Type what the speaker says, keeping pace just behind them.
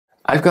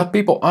I've got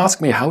people ask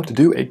me how to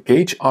do a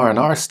Gage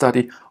R&R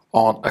study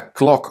on a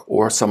clock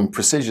or some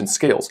precision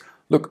scales.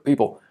 Look,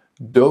 people,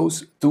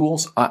 those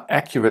tools are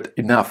accurate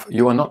enough.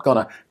 You are not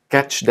gonna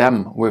catch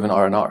them with an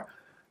R&R.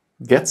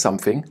 Get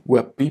something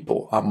where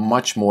people are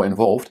much more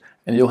involved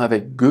and you'll have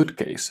a good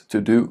case to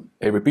do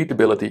a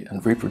repeatability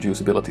and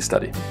reproducibility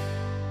study.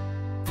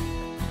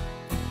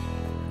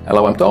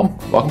 Hello, I'm Tom.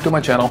 Welcome to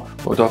my channel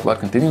where we talk about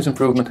continuous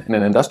improvement in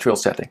an industrial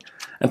setting.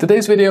 And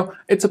today's video,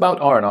 it's about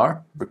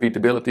R&R,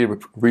 repeatability,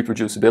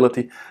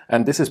 reproducibility,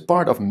 and this is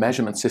part of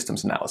measurement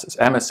systems analysis,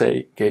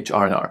 MSA, Gage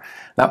R&R.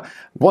 Now,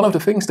 one of the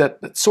things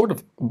that sort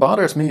of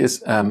bothers me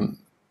is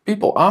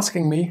people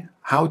asking me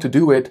how to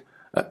do it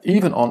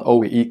even on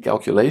OEE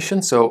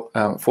calculation. So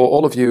for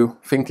all of you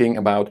thinking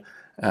about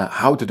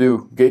how to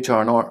do Gage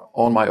R&R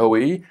on my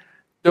OEE,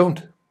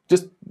 don't.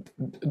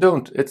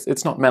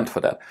 It's not meant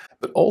for that.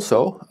 But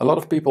also, a lot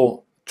of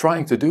people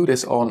trying to do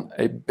this on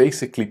a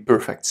basically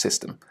perfect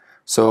system.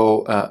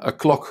 So a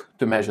clock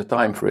to measure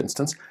time, for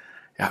instance,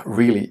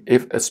 really,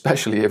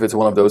 especially if it's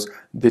one of those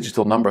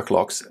digital number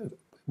clocks,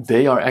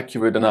 they are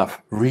accurate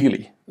enough,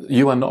 really.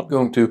 You are not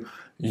going to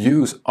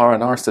use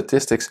R&R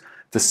statistics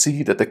to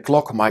see that the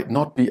clock might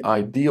not be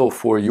ideal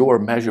for your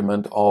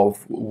measurement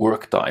of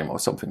work time or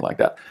something like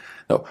that.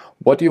 No,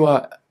 what you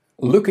are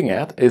looking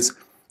at is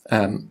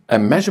a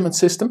measurement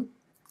system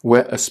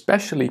where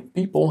especially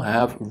people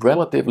have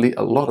relatively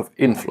a lot of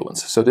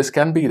influence. So this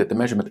can be that the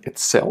measurement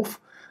itself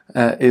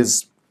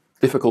is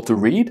difficult to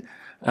read,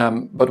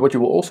 but what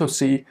you will also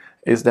see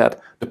is that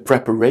the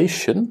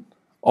preparation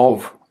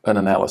of an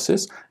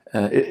analysis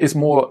is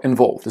more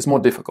involved, is more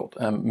difficult.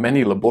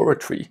 Many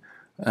laboratory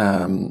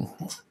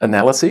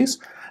analyses,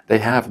 they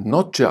have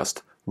not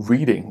just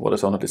reading what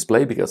is on a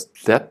display, because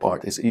that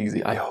part is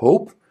easy. I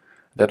hope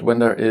that when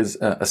there is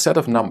a set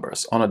of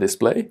numbers on a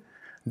display,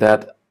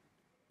 that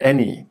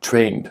any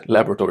trained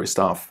laboratory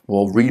staff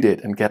will read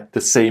it and get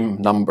the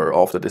same number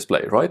off the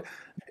display, right?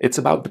 It's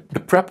about the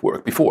prep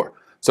work before.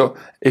 So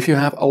if you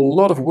have a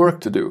lot of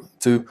work to do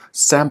to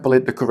sample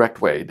it the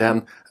correct way,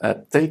 then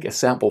take a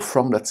sample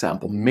from that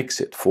sample, mix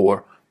it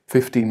for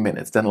 15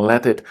 minutes, then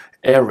let it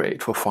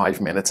aerate for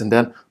 5 minutes, and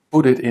then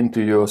put it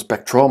into your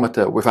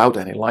spectrometer without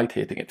any light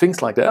hitting it,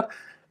 things like that.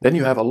 Then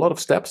you have a lot of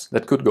steps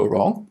that could go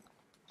wrong.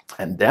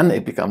 And then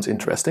it becomes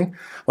interesting.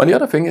 Well, the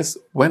other thing is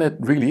when it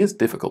really is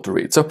difficult to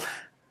read. So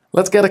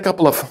let's get a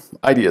couple of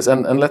ideas,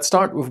 and let's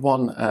start with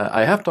one.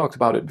 I have talked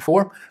about it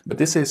before, but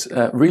this is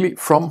really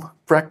from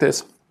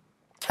practice,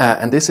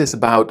 and this is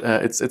about,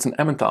 it's an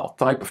Emmental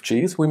type of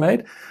cheese we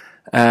made,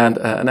 and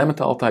an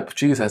Emmental type of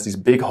cheese has these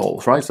big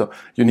holes, right? So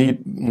you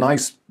need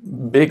nice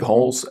big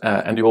holes,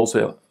 and you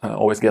also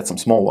always get some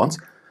small ones.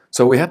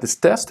 So we had this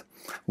test.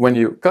 When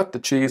you cut the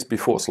cheese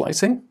before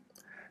slicing,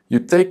 you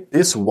take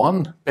this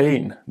one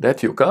pane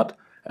that you cut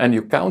and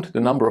you count the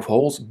number of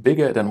holes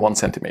bigger than 1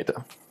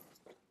 centimeter.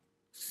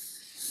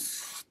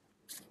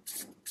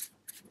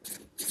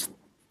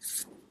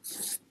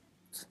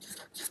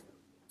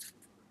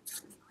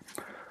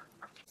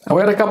 Now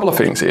we had a couple of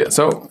things here.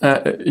 So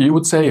you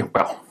would say,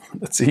 well,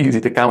 it's easy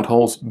to count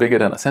holes bigger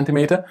than 1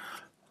 centimeter.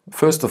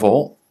 First of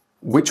all,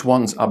 which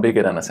ones are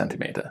bigger than 1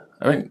 centimeter?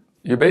 I mean,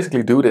 you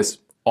basically do this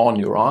on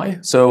your eye.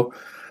 So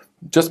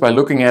just by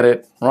looking at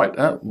it,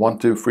 right, 1,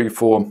 2, 3,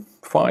 4,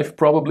 5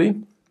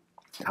 probably.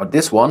 Now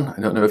this one,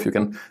 I don't know if you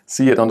can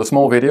see it on the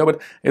small video,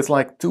 but it's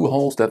like 2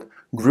 holes that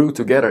grew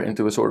together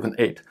into a sort of an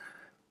 8.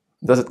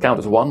 Does it count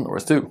as 1 or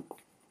as 2?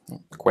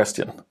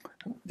 Question.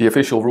 The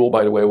official rule,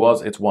 by the way,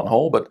 was it's 1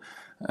 hole, but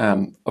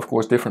of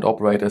course different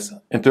operators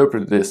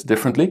interpret this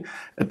differently.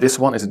 This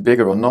one, is it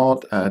bigger or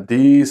not?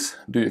 These,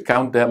 do you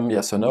count them,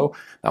 yes or no?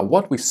 Now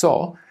what we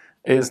saw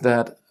is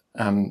that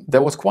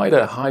there was quite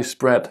a high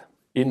spread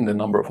in the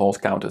number of holes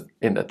counted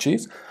in that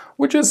cheese,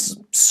 which is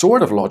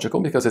sort of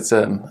logical because it's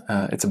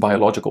a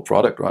biological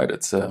product, right?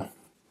 It's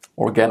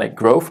organic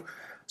growth.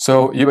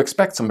 So you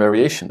expect some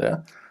variation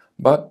there.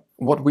 But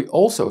what we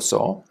also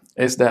saw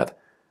is that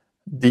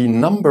the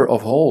number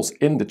of holes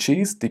in the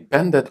cheese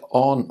depended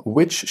on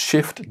which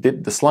shift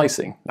did the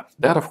slicing. Now,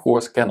 that of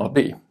course cannot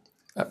be.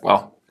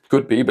 Well, it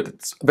could be, but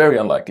it's very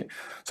unlikely.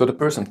 So the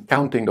person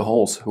counting the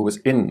holes who was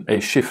in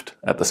a shift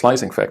at the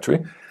slicing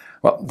factory,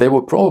 well, they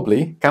were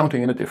probably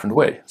counting in a different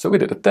way. So we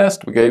did a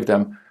test, we gave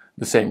them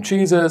the same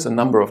cheeses, a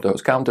number of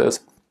those counters,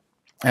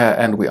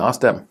 and we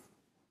asked them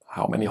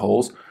how many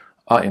holes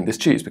are in this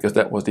cheese, because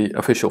that was the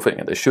official thing,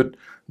 and they should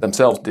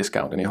themselves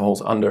discount any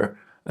holes under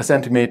 1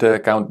 centimeter,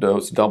 count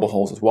those double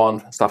holes as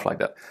 1, stuff like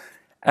that.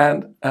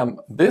 And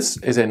this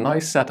is a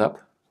nice setup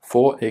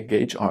for a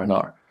Gage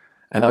R&R.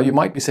 And now you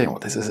might be saying, well,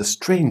 this is a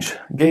strange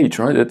gauge,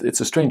 right?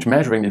 It's a strange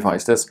measuring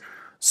device. There's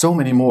so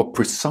many more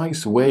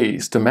precise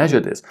ways to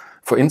measure this.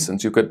 For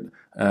instance, you could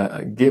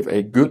give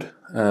a good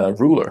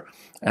ruler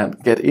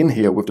and get in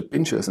here with the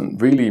pinchers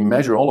and really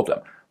measure all of them.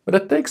 But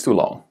that takes too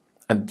long.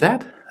 And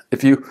that,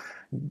 if you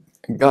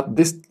got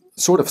this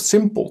sort of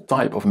simple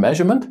type of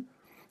measurement,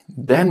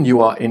 then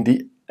you are in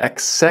the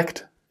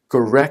exact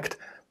correct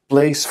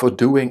place for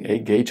doing a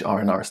Gage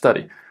R&R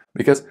study.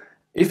 Because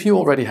if you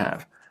already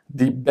have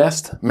the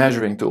best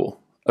measuring tool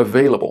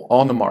available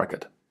on the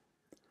market,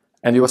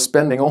 and you are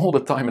spending all the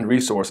time and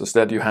resources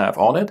that you have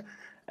on it,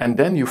 and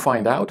then you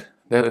find out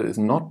that it is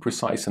not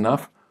precise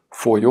enough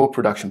for your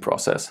production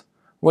process,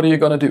 what are you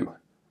going to do?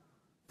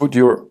 Put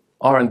your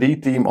R&D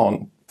team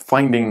on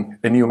finding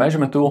a new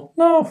measurement tool?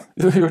 No,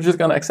 you're just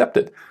going to accept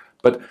it.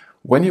 But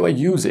when you are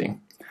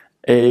using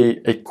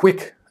a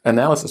quick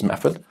analysis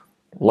method,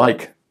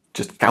 like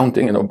just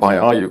counting, by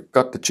eye, you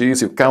cut the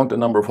cheese, you count the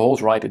number of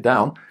holes, write it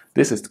down.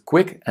 This is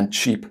quick and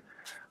cheap.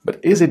 But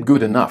is it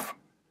good enough?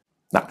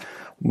 Now,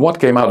 what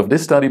came out of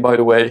this study, by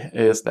the way,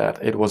 is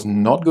that it was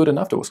not good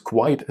enough. There was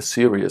quite a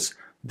serious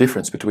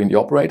difference between the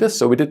operators.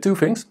 So we did two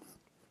things.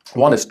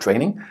 One is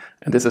training,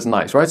 and this is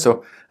nice, right?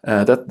 So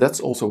that's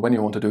also when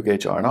you want to do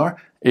Gage R&R,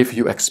 if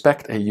you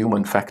expect a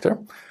human factor.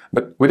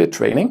 But we did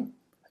training,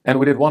 and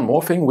we did one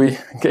more thing. We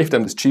gave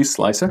them this cheese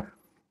slicer.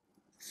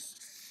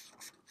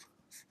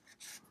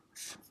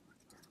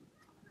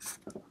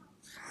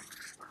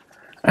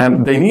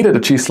 And they needed a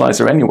cheese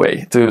slicer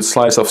anyway to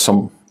slice off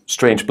some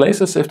strange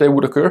places if they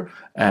would occur,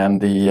 and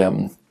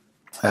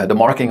the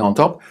marking on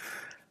top.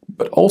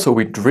 But also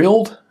we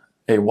drilled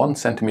a 1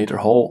 centimeter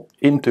hole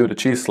into the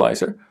cheese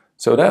slicer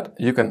so that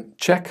you can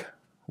check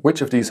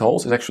which of these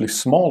holes is actually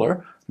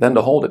smaller than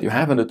the hole that you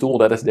have in the tool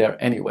that is there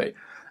anyway.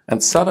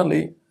 And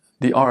suddenly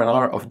the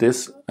R&R of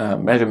this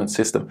measurement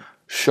system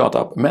shot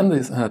up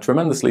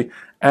tremendously,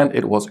 and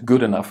it was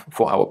good enough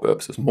for our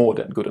purposes, more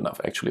than good enough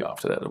actually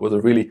after that. It was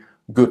a really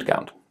good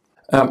count.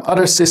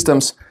 Other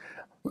systems,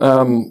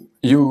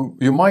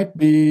 you might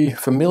be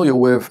familiar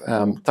with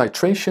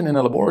titration in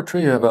a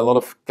laboratory. You have a lot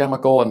of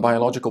chemical and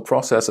biological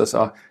processes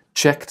are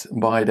checked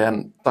by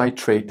then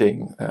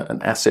titrating an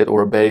acid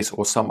or a base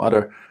or some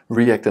other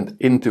reactant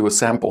into a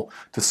sample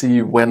to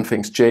see when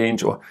things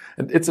change. Or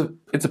it's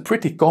a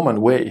pretty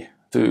common way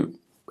to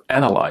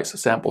analyze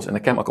samples in a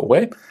chemical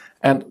way.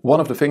 And one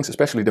of the things,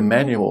 especially the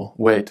manual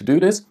way to do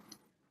this,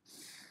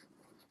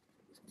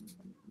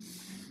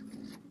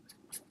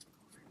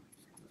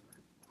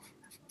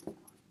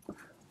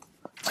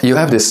 you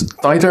have this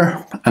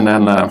titer, and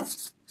then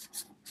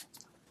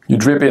you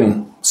drip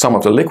in some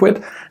of the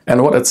liquid,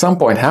 and what at some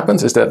point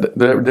happens is that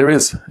there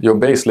is your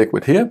base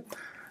liquid here,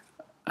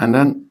 and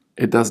then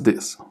it does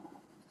this.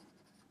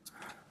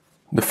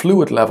 The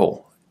fluid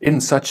level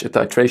in such a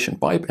titration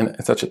pipe,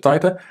 in such a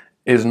titer,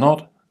 is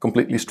not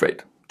completely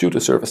straight. Due to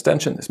surface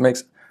tension, this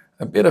makes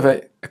a bit of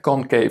a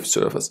concave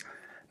surface.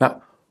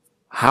 Now,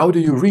 how do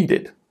you read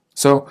it?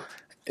 So,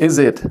 is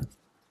it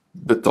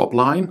the top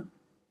line?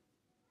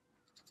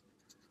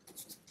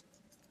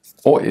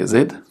 Or is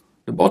it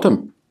the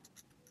bottom?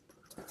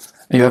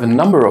 And you have a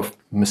number of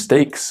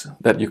mistakes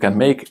that you can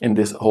make in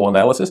this whole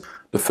analysis.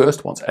 The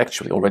first one's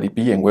actually already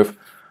being with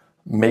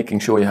making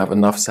sure you have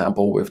enough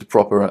sample with the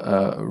proper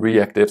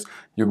reactives.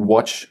 You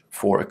watch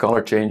for a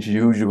color change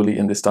usually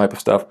in this type of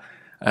stuff.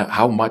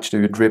 How much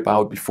do you drip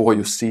out before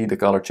you see the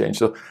color change?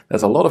 So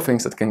there's a lot of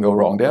things that can go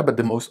wrong there, but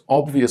the most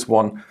obvious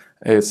one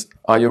is,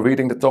 are you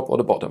reading the top or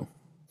the bottom?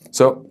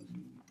 So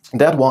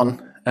that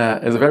one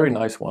is a very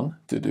nice one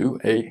to do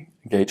a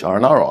Gage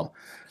R&R on.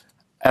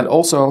 And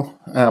also,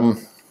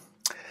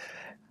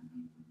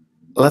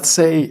 let's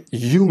say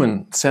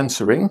human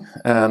censoring,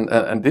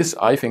 and this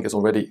I think is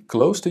already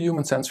close to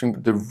human censoring,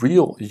 but the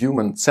real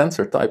human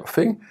sensor type of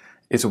thing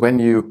is when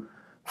you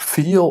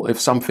feel if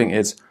something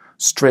is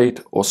straight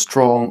or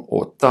strong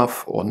or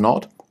tough or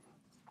not.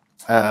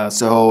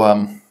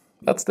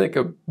 Let's take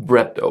a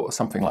bread dough or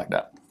something like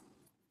that.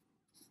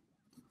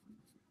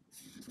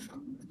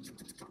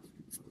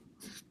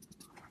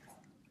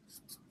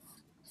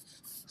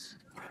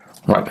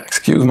 Right,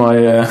 excuse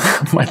my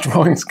my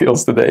drawing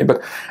skills today,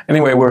 but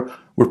anyway,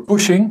 we're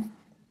pushing,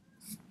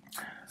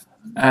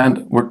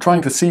 and we're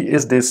trying to see,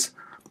 is this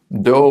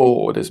dough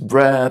or this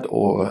bread,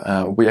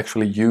 or we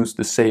actually use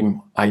the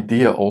same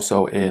idea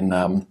also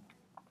in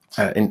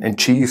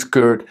cheese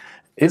curd.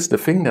 Is the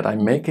thing that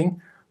I'm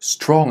making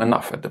strong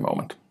enough at the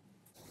moment?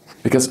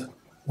 Because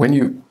when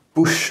you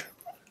push,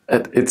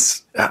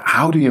 it's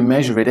how do you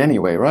measure it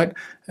anyway, right?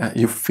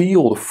 You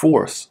feel the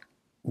force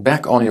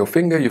back on your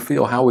finger, you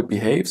feel how it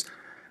behaves,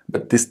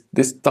 but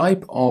this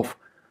type of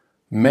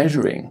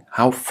measuring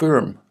how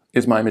firm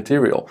is my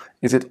material,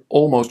 is it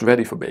almost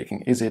ready for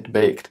baking, is it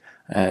baked,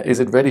 is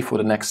it ready for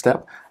the next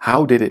step,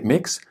 how did it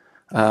mix?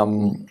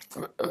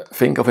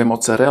 Think of a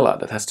mozzarella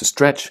that has to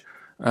stretch,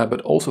 but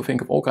also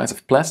think of all kinds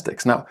of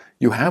plastics. Now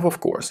you have of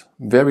course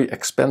very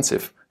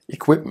expensive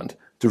equipment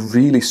to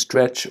really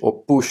stretch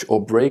or push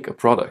or break a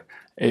product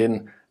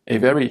in a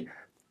very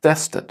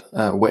tested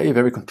way,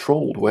 very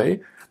controlled way.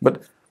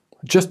 But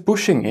just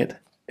pushing it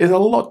is a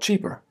lot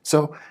cheaper.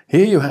 So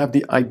here you have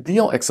the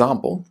ideal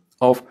example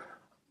of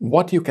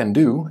what you can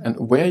do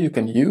and where you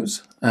can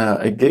use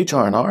a Gage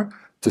R&R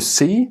to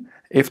see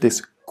if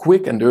this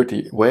quick and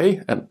dirty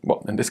way, and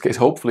well, in this case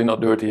hopefully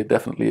not dirty,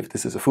 definitely if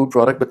this is a food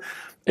product, but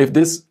if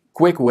this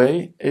quick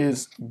way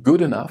is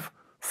good enough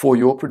for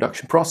your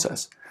production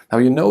process. Now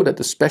you know that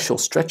the special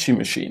stretchy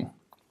machine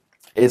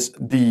is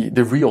the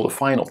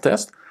final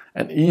test,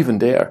 and even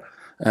there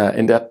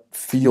in that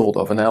field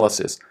of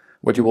analysis,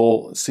 what you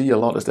will see a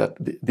lot is that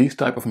these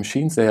type of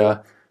machines, they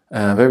are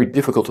very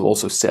difficult to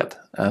also set,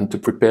 and to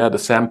prepare the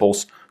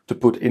samples to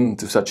put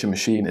into such a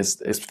machine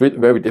is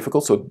very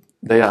difficult. So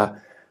they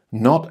are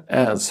not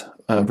as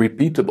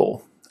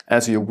repeatable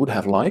as you would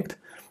have liked.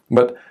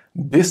 But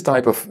this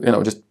type of,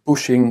 just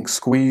pushing,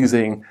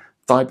 squeezing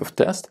type of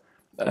test,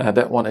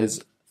 that one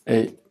is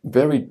a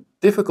very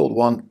difficult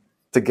one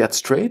to get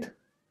straight.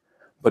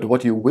 But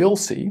what you will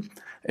see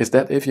is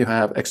that if you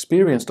have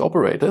experienced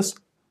operators,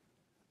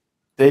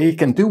 they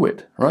can do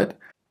it, right?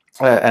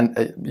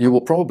 And you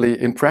will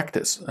probably in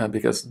practice,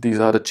 because these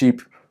are the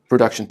cheap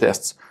production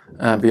tests,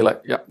 be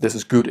like, yeah, this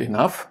is good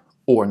enough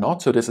or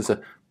not. So this is a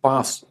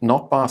pass,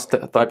 not pass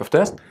type of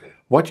test.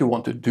 What you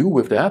want to do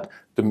with that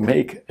to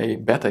make a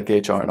better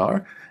Gage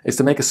R&R is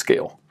to make a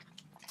scale.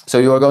 So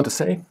you are going to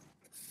say,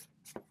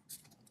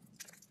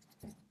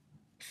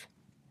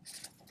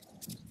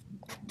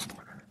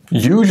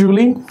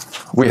 usually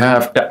we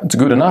have, yeah, it's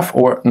good enough,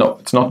 or no,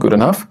 it's not good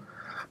enough.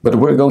 But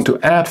we're going to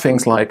add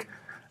things like,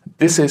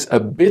 this is a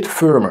bit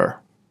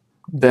firmer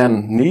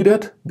than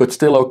needed, but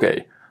still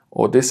okay.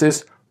 Or this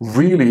is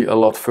really a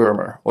lot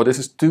firmer, or this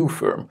is too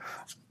firm.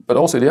 But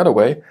also the other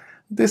way,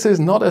 this is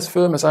not as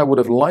firm as I would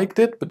have liked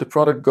it, but the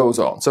product goes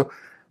on. So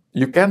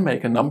you can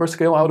make a number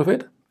scale out of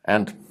it,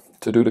 and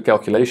to do the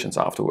calculations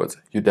afterwards,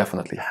 you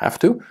definitely have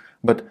to.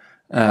 But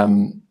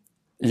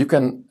you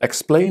can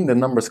explain the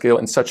number scale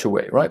in such a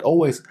way, right?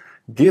 Always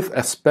give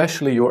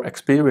especially your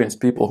experienced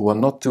people who are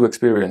not too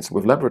experienced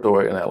with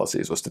laboratory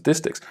analyses or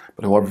statistics,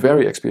 but who are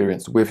very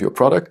experienced with your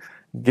product,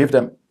 give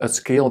them a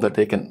scale that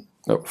they can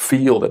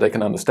feel, that they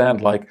can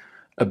understand, like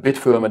a bit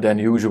firmer than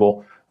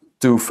usual,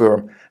 too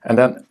firm. And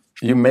then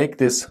you make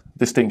this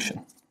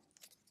distinction.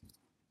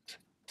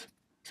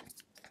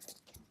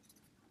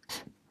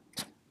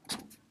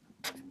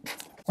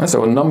 And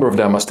so a number of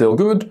them are still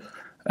good,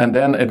 and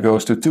then it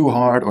goes to too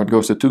hard or it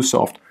goes to too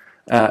soft.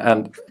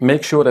 And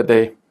make sure that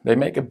they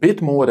make a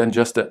bit more than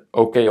just a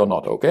okay or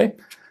not okay.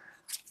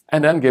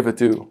 And then give it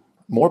to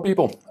more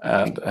people,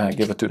 and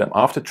give it to them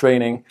after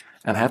training,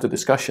 and have the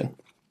discussion.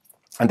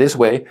 And this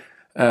way,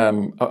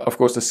 of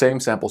course, the same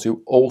samples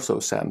you also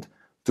send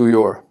to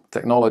your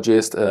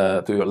technologist,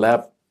 to your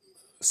lab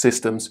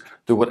systems,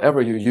 to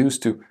whatever you use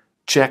to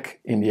check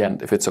in the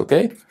end if it's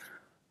okay.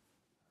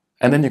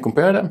 And then you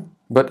compare them.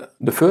 But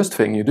the first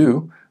thing you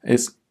do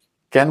is,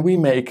 can we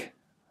make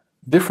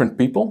different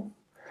people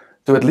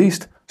to at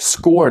least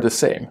score the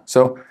same?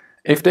 So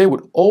if they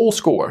would all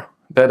score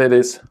that it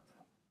is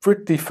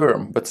pretty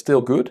firm but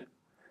still good,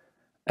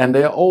 and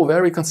they are all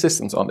very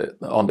consistent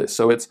on this,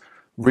 so it's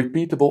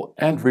repeatable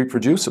and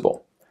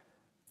reproducible,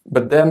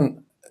 but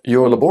then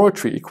your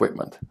laboratory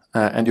equipment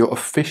and your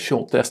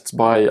official tests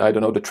by, I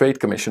don't know, the trade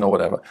commission or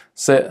whatever,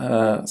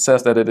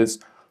 says that it is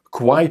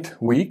quite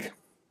weak,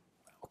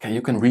 okay,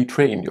 you can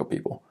retrain your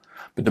people.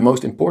 But the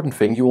most important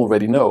thing you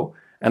already know,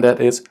 and that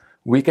is,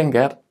 we can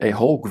get a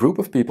whole group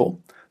of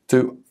people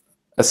to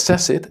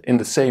assess it in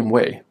the same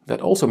way.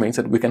 That also means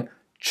that we can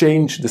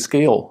change the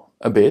scale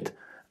a bit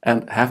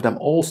and have them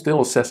all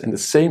still assess in the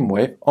same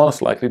way on a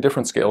slightly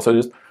different scale. So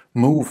just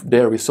move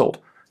their result.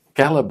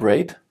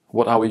 Calibrate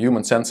what our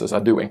human sensors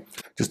are doing.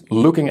 Just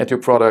looking at your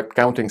product,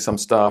 counting some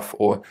stuff,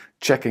 or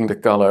checking the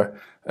color,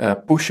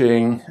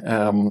 pushing,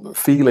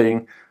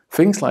 feeling,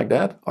 things like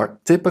that are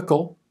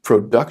typical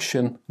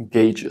production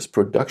gauges,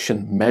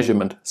 production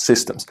measurement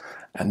systems.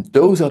 And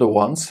those are the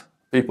ones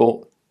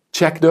people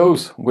check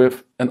those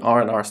with an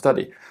R&R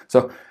study.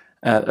 So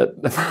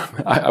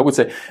I would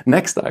say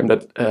next time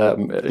that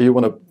you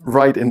want to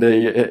write in the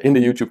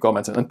YouTube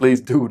comments, and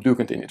please do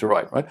continue to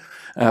write, right?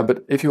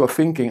 But if you are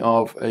thinking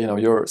of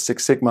your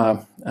Six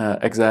Sigma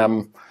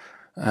exam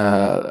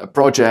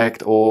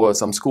project, or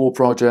some school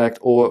project,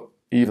 or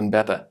even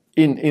better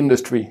in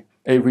industry,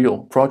 a real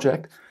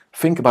project,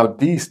 think about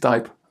these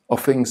type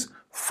of things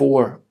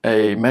for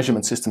a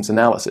measurement systems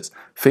analysis.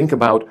 Think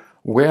about,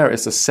 where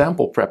is the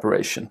sample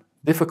preparation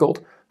difficult?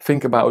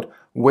 Think about,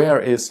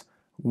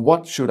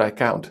 what should I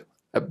count?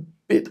 A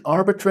bit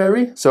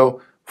arbitrary.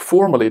 So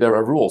formally there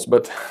are rules,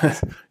 but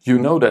you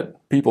know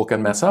that people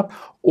can mess up,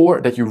 or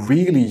that you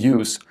really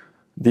use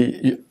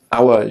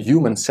our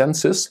human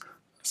senses,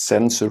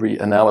 sensory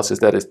analysis,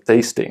 that is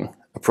tasting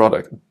a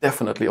product,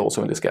 definitely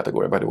also in this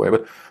category, by the way,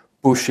 but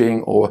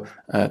pushing or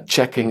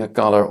checking a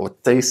color or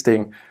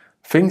tasting,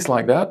 things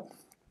like that.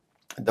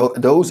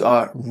 Those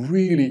are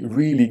really,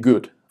 really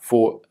good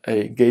for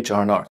a Gage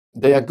R&R.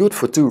 They are good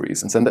for two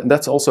reasons, and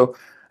that's also,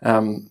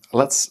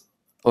 let's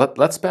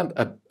spend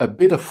a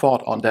bit of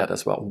thought on that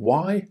as well.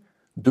 Why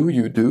do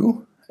you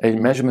do a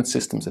measurement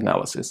systems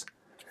analysis?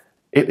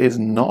 It is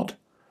not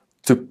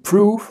to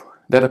prove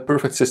that a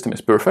perfect system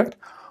is perfect,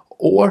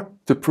 or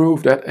to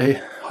prove that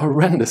a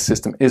horrendous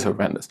system is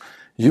horrendous.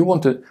 You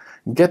want to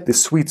get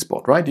this sweet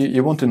spot, right?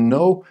 You want to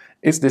know,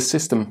 is this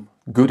system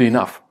good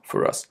enough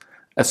for us?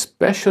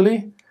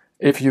 Especially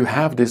if you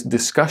have this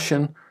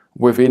discussion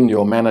within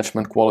your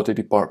management, quality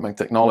department,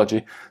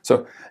 technology.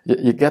 So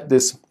you get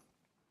this,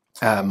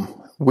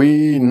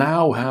 we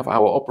now have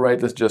our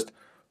operators just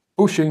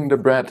pushing the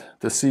bread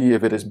to see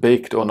if it is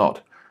baked or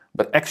not.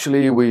 but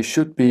actually we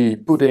should be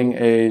putting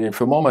a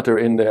thermometer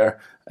in there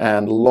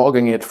and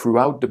logging it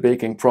throughout the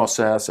baking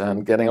process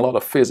and getting a lot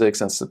of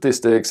physics and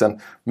statistics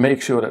and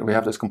make sure that we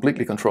have this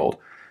completely controlled.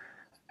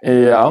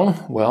 Yeah,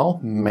 well,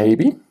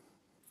 maybe,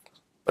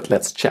 but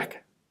let's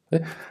check.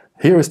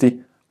 Here is the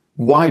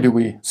why do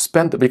we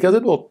spend it, because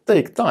it will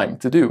take time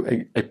to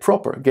do a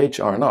proper Gage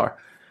R&R.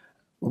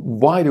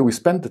 Why do we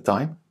spend the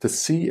time? To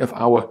see if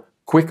our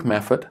quick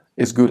method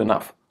is good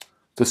enough.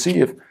 To see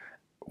if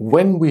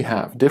when we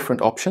have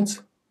different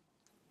options,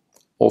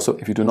 also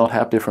if you do not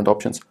have different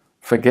options,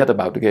 forget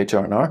about the Gage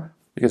R&R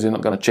because you're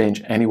not going to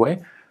change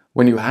anyway.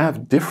 When you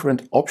have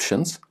different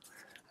options,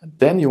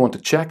 then you want to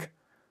check,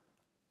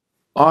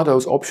 are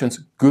those options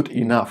good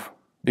enough?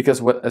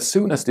 Because as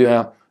soon as they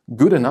are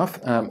good enough,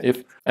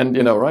 when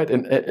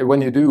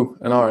you do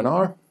an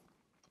R&R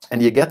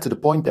and you get to the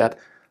point that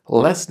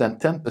less than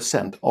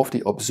 10% of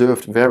the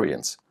observed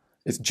variance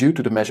is due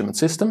to the measurement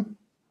system,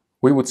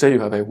 we would say you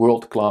have a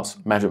world-class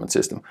measurement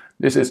system.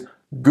 This is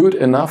good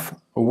enough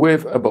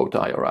with a bow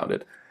tie around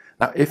it.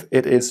 Now, if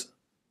it is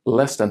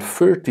less than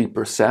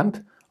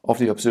 30% of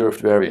the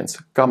observed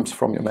variance comes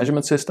from your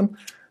measurement system,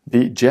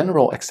 the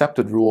general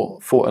accepted rule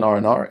for an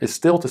R&R is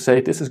still to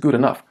say this is good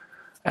enough.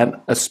 And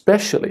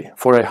especially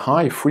for a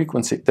high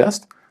frequency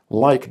test,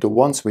 like the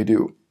ones we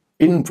do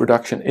in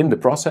production, in the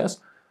process,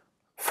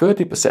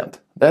 30%,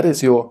 that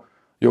is your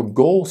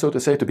goal, so to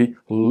say, to be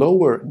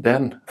lower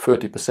than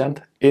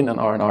 30% in an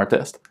R&R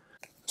test.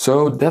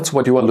 So that's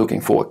what you are looking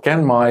for.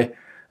 Can my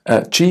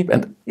cheap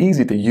and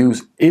easy to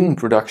use in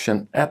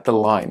production at the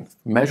line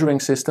measuring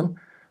system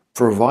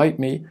provide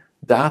me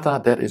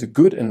data that is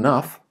good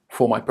enough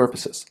for my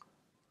purposes?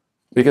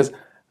 Because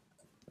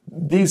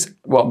this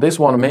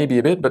one may be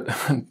a bit, but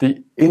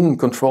the in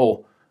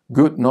control,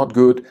 good, not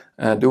good,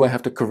 do I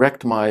have to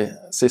correct my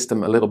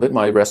system a little bit,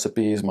 my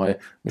recipes, my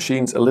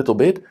machines a little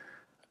bit?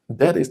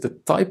 That is the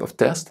type of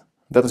test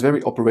that is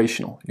very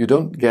operational. You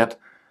don't get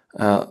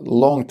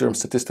long-term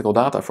statistical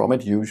data from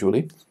it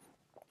usually.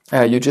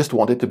 You just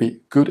want it to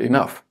be good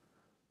enough.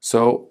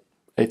 So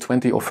a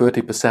 20 or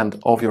 30%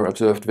 of your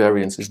observed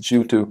variance is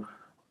due to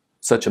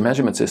such a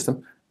measurement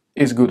system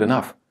is good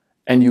enough.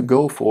 And you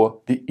go for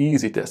the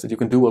easy test that you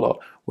can do a lot,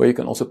 where you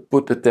can also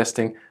put the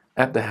testing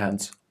at the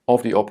hands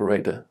of the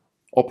operator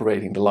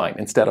operating the line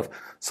instead of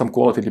some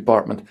quality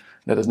department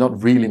that is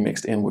not really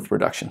mixed in with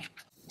production.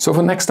 So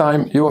for next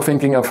time you are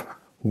thinking of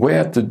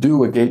where to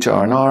do a Gage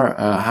R&R,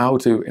 how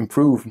to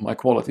improve my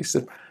quality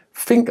system,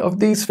 think of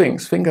these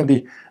things. Think of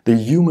the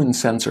human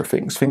sensor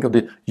things. Think of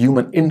the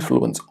human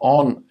influence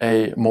on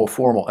a more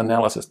formal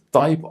analysis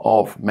type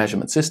of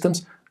measurement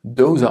systems.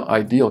 Those are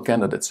ideal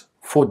candidates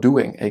for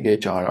doing a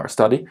Gage R&R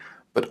study.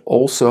 But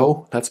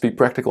also, let's be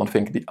practical and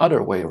think the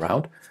other way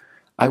around.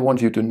 I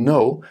want you to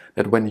know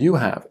that when you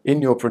have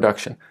in your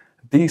production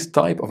these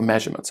type of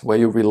measurements where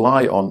you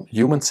rely on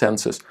human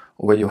sensors,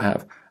 or where you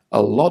have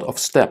a lot of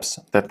steps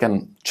that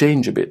can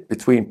change a bit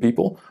between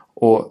people,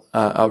 or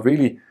are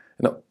really,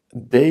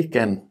 they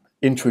can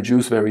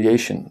introduce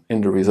variation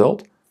in the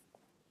result.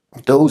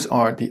 Those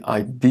are the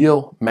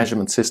ideal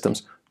measurement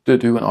systems to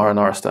do an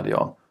R&R study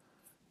on.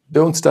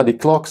 Don't study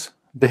clocks,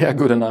 they are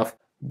good enough,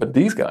 but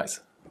these guys,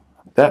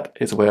 that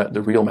is where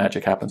the real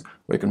magic happens,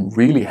 where you can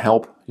really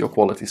help your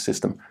quality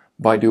system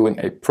by doing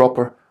a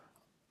proper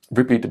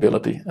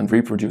repeatability and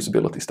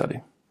reproducibility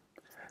study.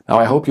 Now,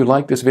 I hope you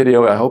liked this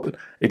video. I hope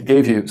it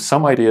gave you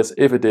some ideas.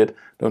 If it did,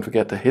 don't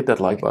forget to hit that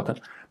like button.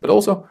 But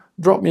also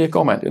drop me a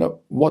comment.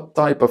 What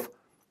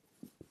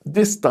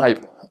this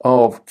type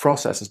of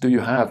processes do you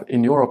have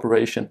in your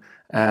operation,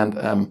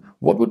 and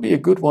what would be a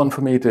good one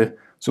for me to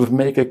sort of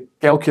make a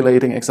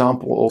calculating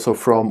example also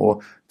from,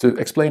 or to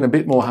explain a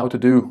bit more how to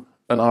do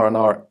an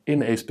R&R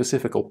in a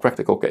specific or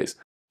practical case.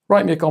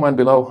 Write me a comment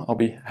below. I'll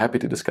be happy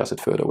to discuss it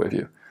further with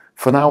you.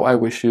 For now, I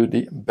wish you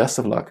the best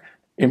of luck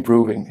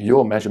improving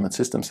your measurement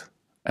systems.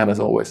 And as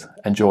always,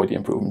 enjoy the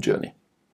improvement journey.